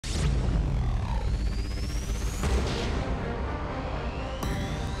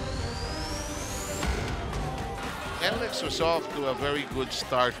NLEX was off to a very good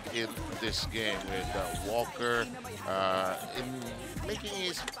start in this game with Walker in making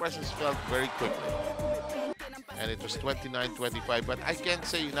his presence felt very quickly. And it was 29-25, but I can't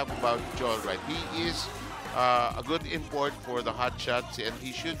say enough about Joel Wright. He is a good import for the Hotshots, and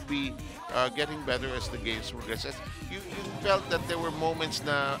he should be getting better as the games progresses. You felt that there were moments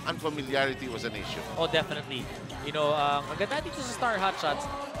na unfamiliarity was an issue. Oh, definitely. You know, ang ganda dito sa Star Hotshots,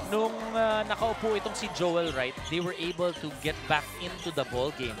 nung nakaupo itong si Joel Wright, they were able to get back into the ball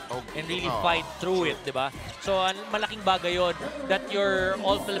game and really fight through it, di ba? So, malaking bagay yun that your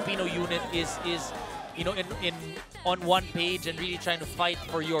all-Filipino unit is you know, on one page and really trying to fight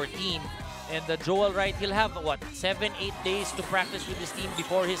for your team. And Joel Wright, he'll have, what, 7-8 days to practice with his team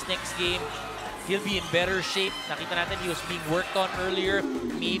before his next game. He'll be in better shape. Nakita natin he was being worked on earlier.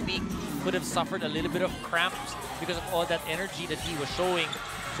 Maybe could have suffered a little bit of cramps because of all that energy that he was showing.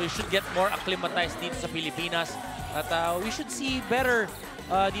 So he should get more acclimatized dito sa Pilipinas. At we should see better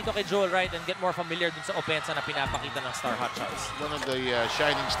dito kay Joel Wright and get more familiar dun sa opensa na pinapakita ng Star Hotshots. One of the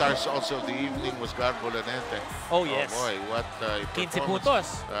shining stars also of the evening was Garbo Lanete. Oh, yes. Oh, boy, what 15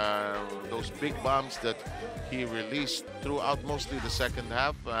 puntos. Those big bombs that he released throughout mostly the second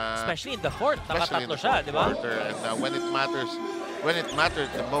half. Especially in the fourth. Nakatatlo siya, di ba? And when it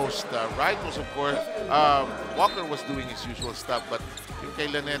mattered the most, Wright was, of course, Walker was doing his usual stuff, but kay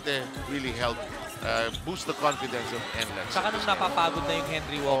Lanete really helped boost the confidence of NLEX. Saka nung napapagod na yung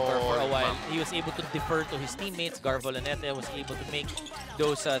Henry Walker for a while, he was able to defer to his teammates. Garbo Lanete was able to make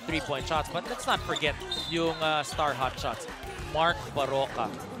those three-point shots. But let's not forget yung Star Hotshots. Mark Baroka,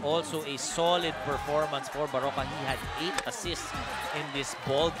 also a solid performance for Baroka. He had 8 assists in this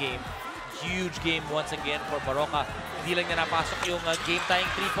ball game. Huge game once again for Baroka. Hindi lang niya napasok yung game-tying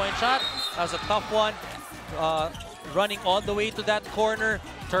three-point shot. That was a tough one. Running all the way to that corner,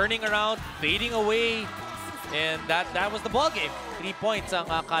 turning around, fading away, and that was the ball game. 3 points ang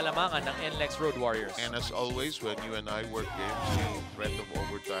kalamangan ng NLEX Road Warriors. And as always, when you and I work games, the threat of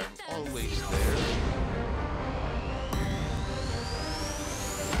overtime always there.